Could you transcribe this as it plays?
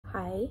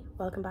Hi,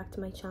 welcome back to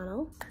my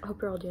channel. I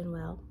hope you're all doing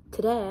well.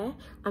 Today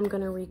I'm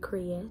gonna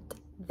recreate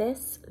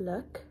this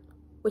look,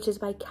 which is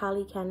by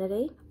Callie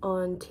Kennedy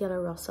on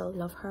Taylor Russell.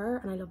 Love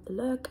her and I love the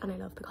look and I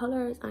love the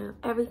colors and I love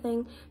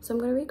everything, so I'm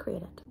gonna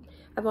recreate it.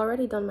 I've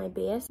already done my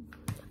base.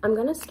 I'm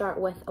gonna start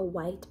with a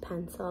white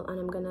pencil and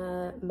I'm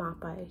gonna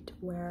map out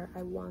where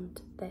I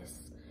want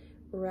this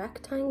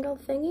rectangle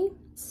thingy.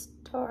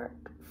 Start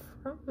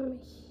from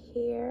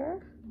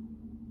here.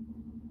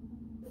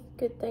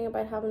 Good thing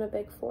about having a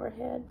big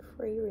forehead,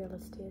 free real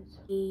estate.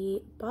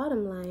 The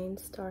bottom line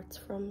starts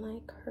from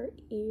like her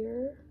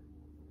ear,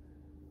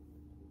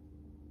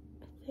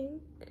 I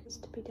think. It needs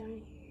to be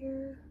down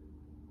here.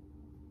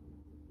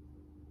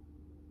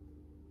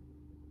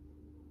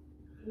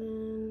 And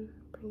then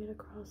bring it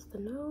across the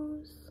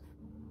nose.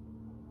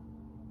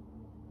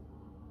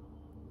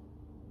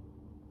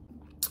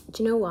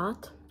 Do you know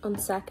what? On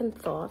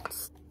second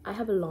thoughts, I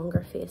have a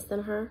longer face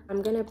than her.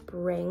 I'm gonna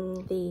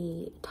bring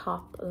the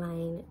top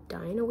line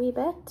down a wee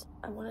bit.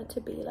 I want it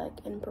to be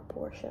like in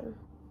proportion.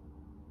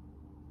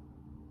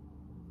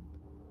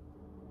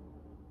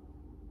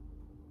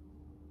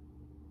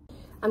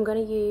 I'm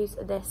gonna use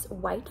this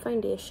white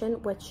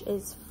foundation, which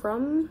is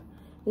from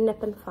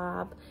Nip and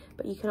Fab,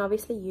 but you can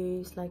obviously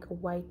use like a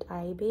white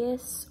eye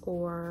base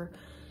or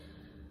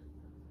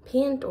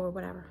paint or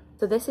whatever.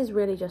 So this is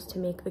really just to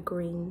make the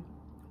green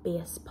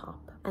base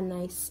pop. A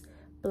nice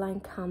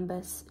blank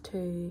canvas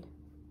to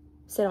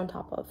sit on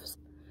top of.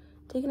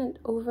 Taking it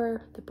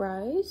over the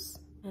brows.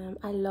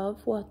 I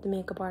love what the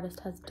makeup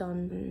artist has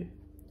done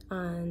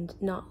and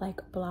not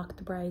like blocked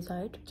the brows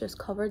out, just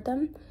covered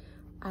them.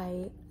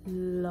 I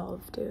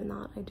love doing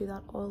that. I do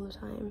that all the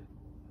time.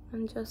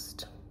 And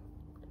just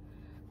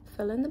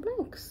fill in the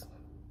blanks.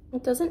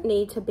 It doesn't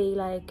need to be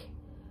like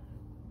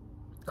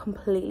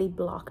completely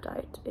blocked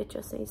out. It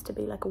just needs to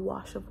be like a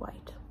wash of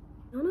white. To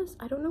be honest,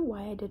 I don't know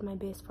why I did my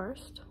base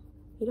first.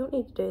 You don't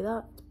need to do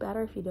that. It's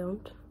better if you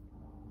don't.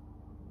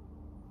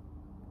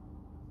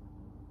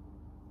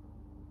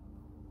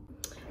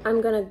 I'm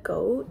gonna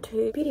go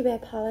to Beauty Bay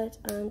palette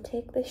and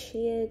take the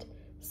shade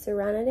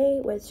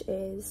Serenity, which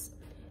is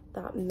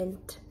that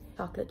mint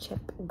chocolate chip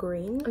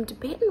green. I'm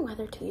debating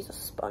whether to use a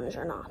sponge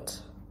or not.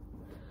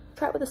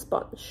 Try it with a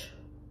sponge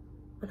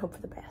and hope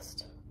for the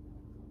best.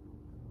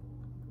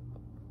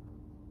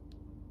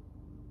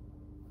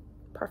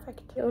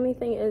 Perfect. The only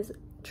thing is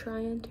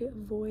trying to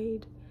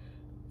avoid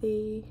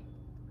the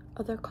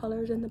other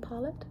colors in the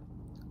palette.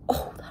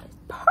 Oh, that is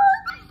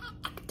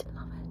perfect!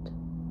 Love it.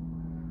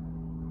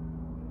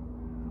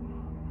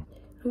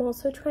 I'm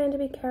also trying to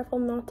be careful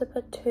not to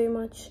put too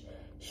much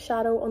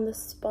shadow on the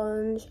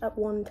sponge at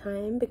one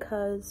time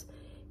because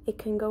it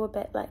can go a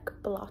bit like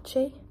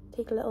blotchy.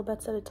 Take little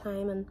bits at a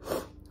time and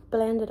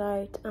blend it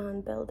out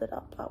and build it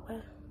up that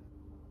way.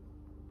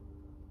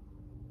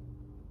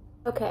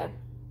 Okay,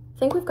 I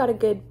think we've got a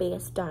good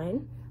base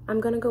down. I'm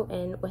gonna go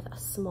in with a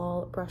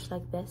small brush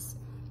like this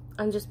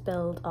and just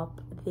build up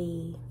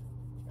the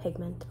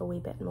pigment a wee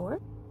bit more.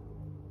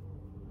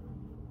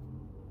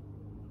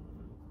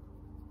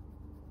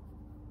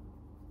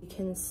 You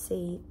can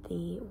see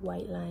the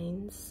white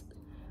lines,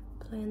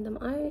 blend them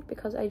out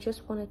because I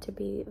just want it to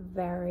be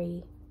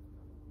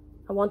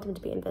I want them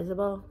to be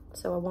invisible.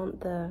 So I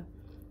want the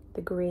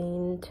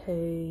green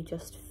to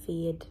just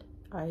fade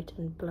out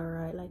and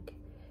blur out like.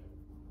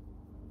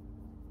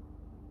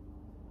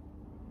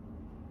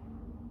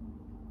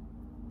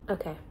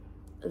 Okay,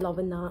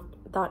 loving that.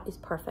 That is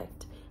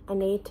perfect. I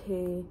need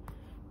to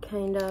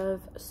kind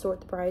of sort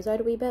the brows out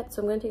a wee bit.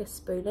 So I'm going to take a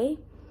spoolie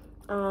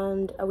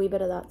and a wee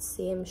bit of that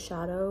same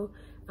shadow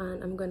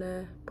and I'm going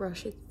to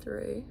brush it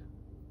through.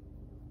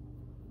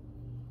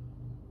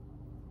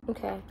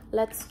 Okay,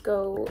 let's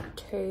go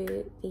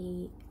to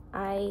the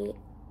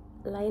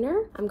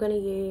eyeliner. I'm going to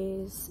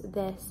use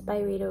this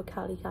byredo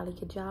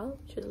kajal,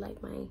 which is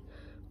like my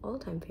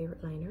all-time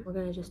favorite liner. We're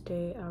going to just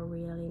do a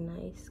really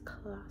nice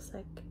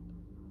classic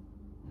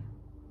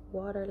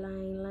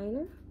waterline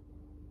liner,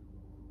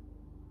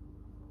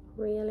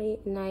 really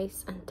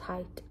nice and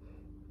tight,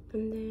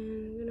 and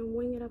then I'm gonna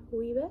wing it up a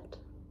wee bit.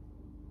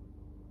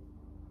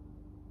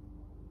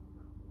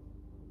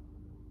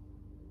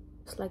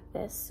 Just like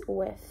this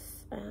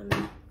with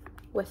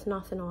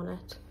nothing on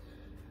it,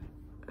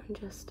 and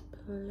just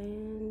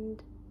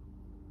blend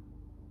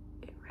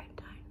it right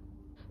down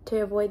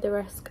to avoid the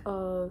risk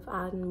of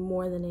adding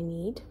more than I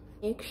need.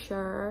 Make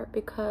sure,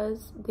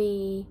 because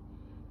the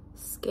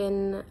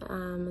skin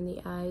and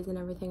the eyes and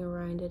everything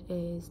around it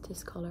is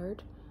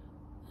discolored,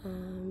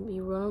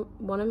 you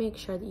want to make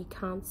sure that you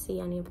can't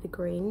see any of the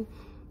green,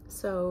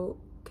 so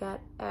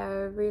get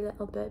every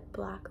little bit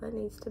black that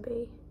needs to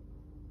be.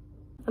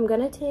 I'm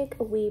gonna take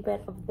a wee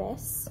bit of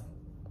this,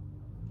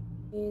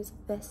 use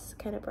this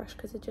kind of brush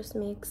because it just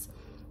makes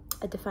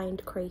a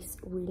defined crease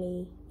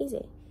really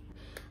easy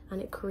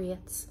and it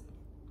creates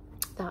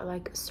that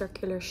like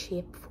circular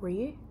shape for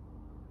you.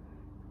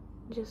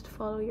 Just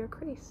follow your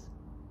crease.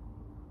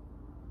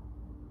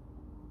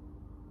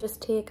 Just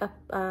take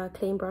a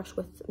clean brush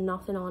with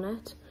nothing on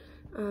it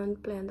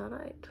and blend that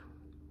out.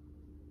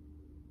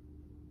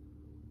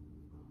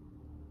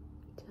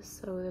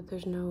 just so that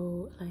there's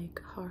no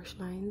like harsh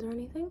lines or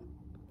anything.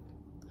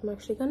 I'm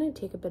actually gonna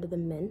take a bit of the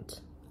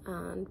mint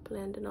and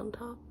blend it on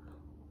top.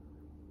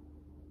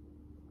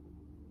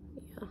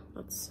 Yeah,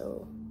 that's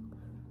so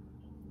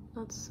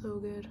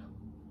good.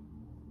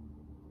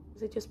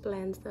 It just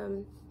blends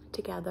them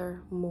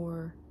together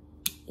more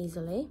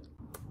easily.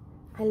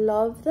 I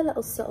love the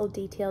little subtle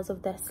details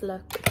of this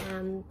look.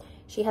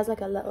 She has like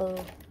a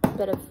little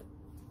bit of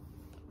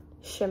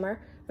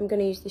shimmer. I'm going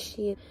to use the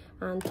shade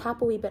and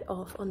tap a wee bit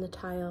off on the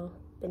tile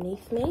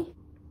beneath me.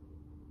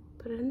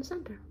 Put it in the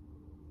center.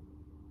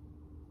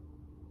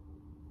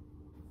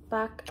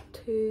 Back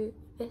to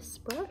this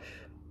brush.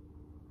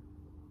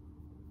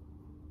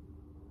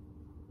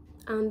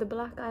 And the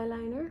black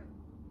eyeliner.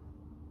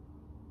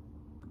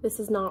 This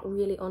is not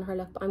really on her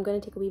lip, but I'm going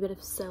to take a wee bit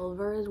of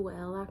silver as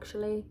well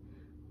actually.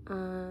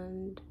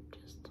 And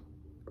just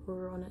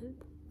run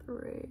it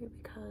through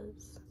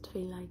because I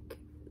feel like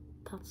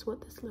that's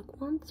what this look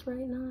wants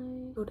right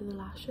now. Go to the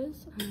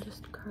lashes and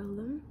just curl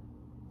them.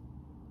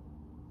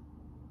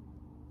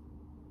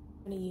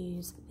 I'm going to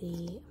use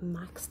the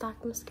MAC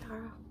Stack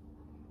mascara.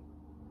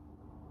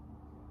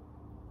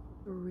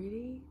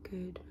 Really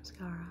good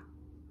mascara.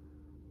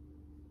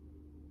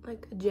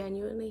 Like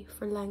genuinely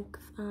for length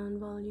and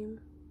volume.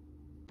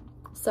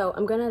 So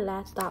I'm gonna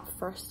let that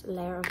first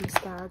layer of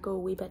mascara go a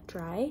wee bit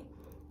dry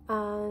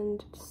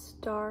and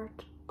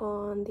start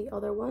on the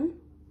other one.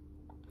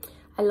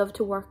 I love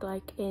to work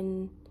like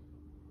in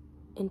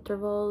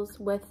intervals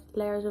with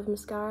layers of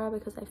mascara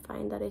because I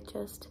find that it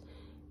just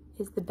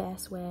is the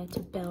best way to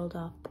build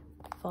up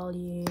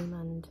volume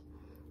and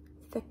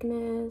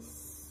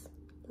thickness,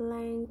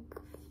 length,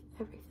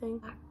 everything.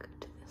 Back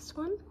to this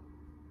one.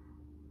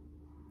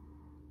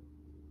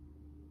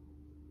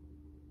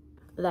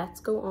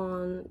 Let's go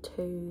on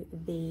to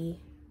the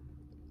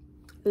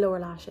lower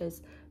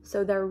lashes.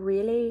 So they're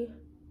really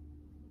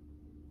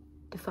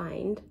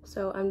defined.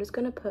 So I'm just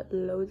gonna put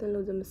loads and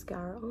loads of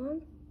mascara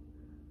on.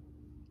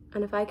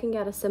 And if I can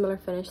get a similar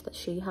finish that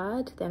she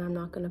had, then I'm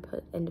not gonna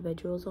put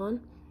individuals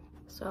on.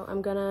 So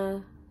I'm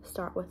gonna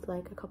start with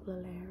like a couple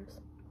of layers.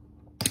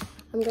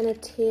 I'm gonna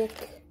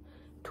take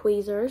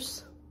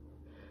tweezers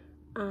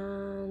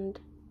and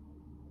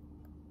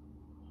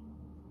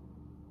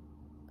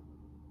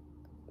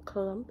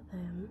clump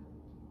them.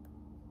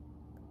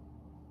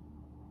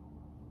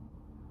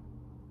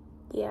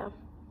 Yeah.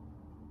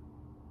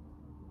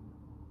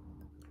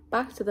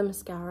 Back to the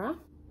mascara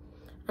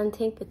and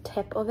take the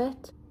tip of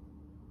it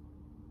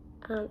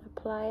and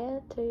apply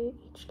it to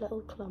each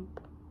little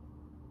clump.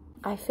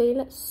 I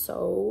feel it's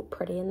so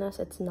pretty in this,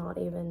 it's not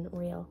even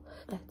real.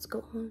 Let's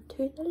go on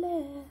to the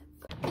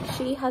lip.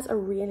 She has a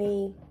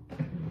really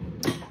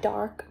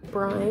dark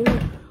brown,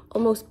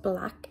 almost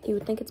black. You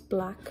would think it's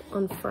black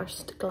on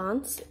first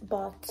glance,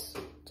 but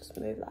just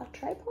move that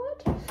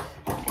tripod.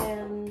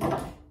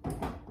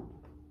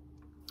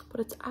 But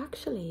it's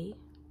actually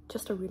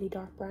just a really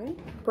dark brown.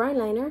 Brown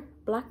liner,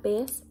 black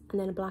base, and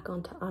then a black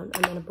on top, and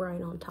then a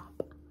brown on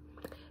top.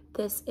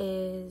 This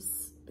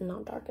is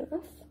not dark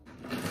enough.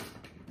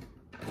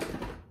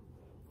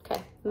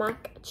 Okay,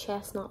 MAC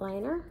chestnut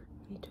liner.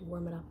 I need to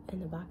warm it up in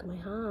the back of my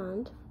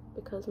hand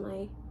because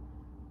my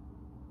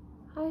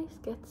eyes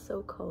get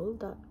so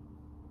cold that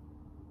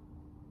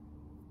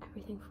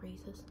everything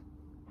freezes.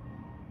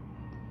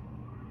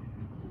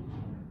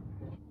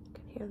 You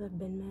can hear the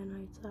bin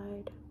man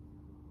outside.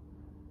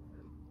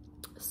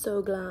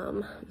 So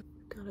glam.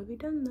 Gotta be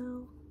done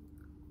though.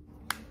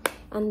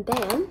 And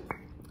then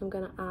I'm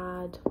gonna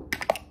add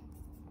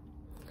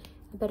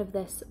a bit of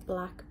this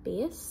black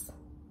base.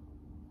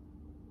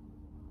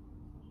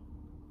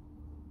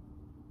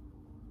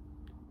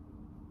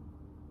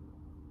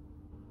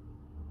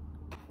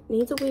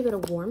 Needs a wee bit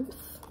of warmth.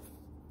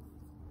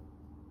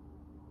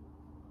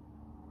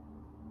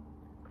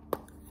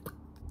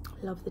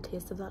 Love the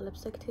taste of that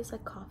lipstick. It tastes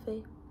like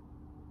coffee.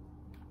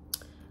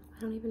 I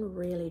don't even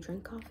really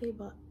drink coffee,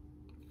 but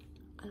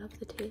I love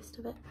the taste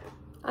of it.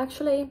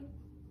 Actually,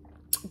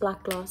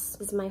 black gloss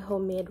is my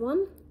homemade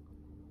one.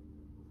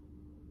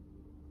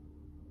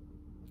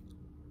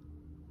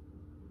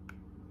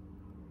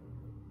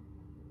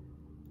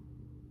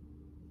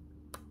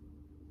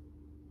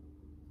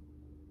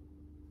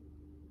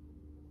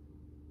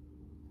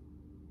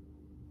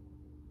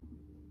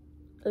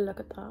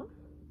 Look at that.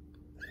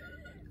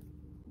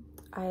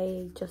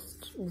 I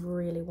just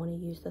really want to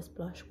use this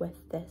blush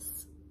with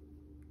this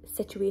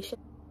situation.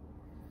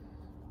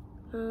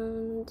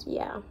 And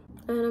yeah,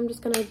 and I'm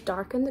just gonna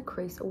darken the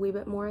crease a wee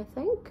bit more, I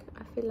think.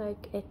 I feel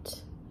like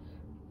it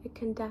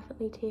can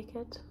definitely take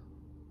it.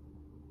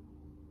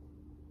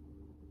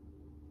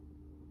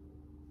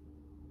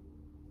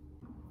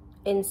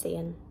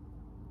 Insane.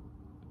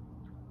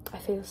 I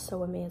feel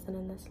so amazing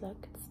in this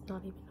look. It's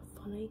not even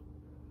funny.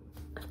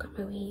 I've got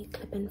my wee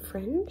clip-in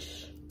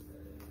fringe.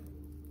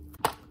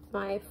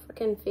 My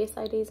freaking Face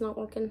ID is not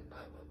working.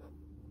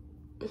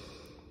 Okay,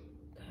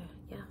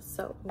 yeah,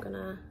 so I'm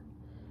gonna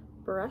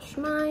brush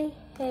my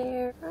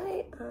hair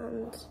right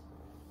and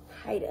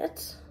hide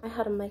it. I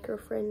had a micro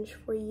fringe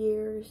for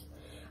years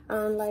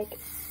and like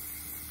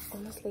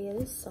Honestly,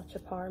 it is such a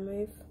power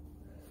move.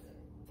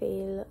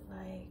 Feel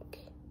like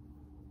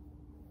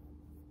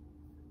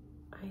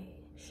I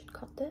should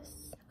cut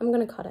this. I'm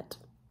gonna cut it.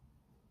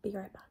 Be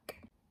right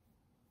back.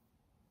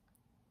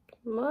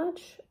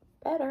 Much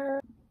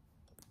better.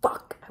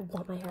 Fuck, I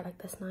want my hair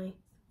like this now.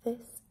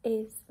 This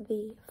is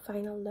the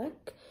final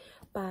look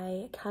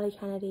by Callie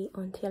Kennedy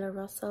on Taylor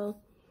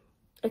Russell.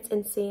 It's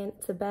insane.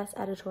 It's the best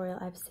editorial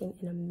I've seen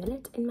in a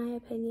minute, in my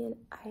opinion.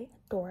 I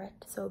adore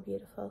it. So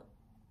beautiful.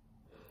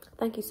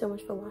 Thank you so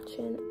much for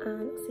watching,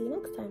 and I'll see you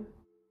next time.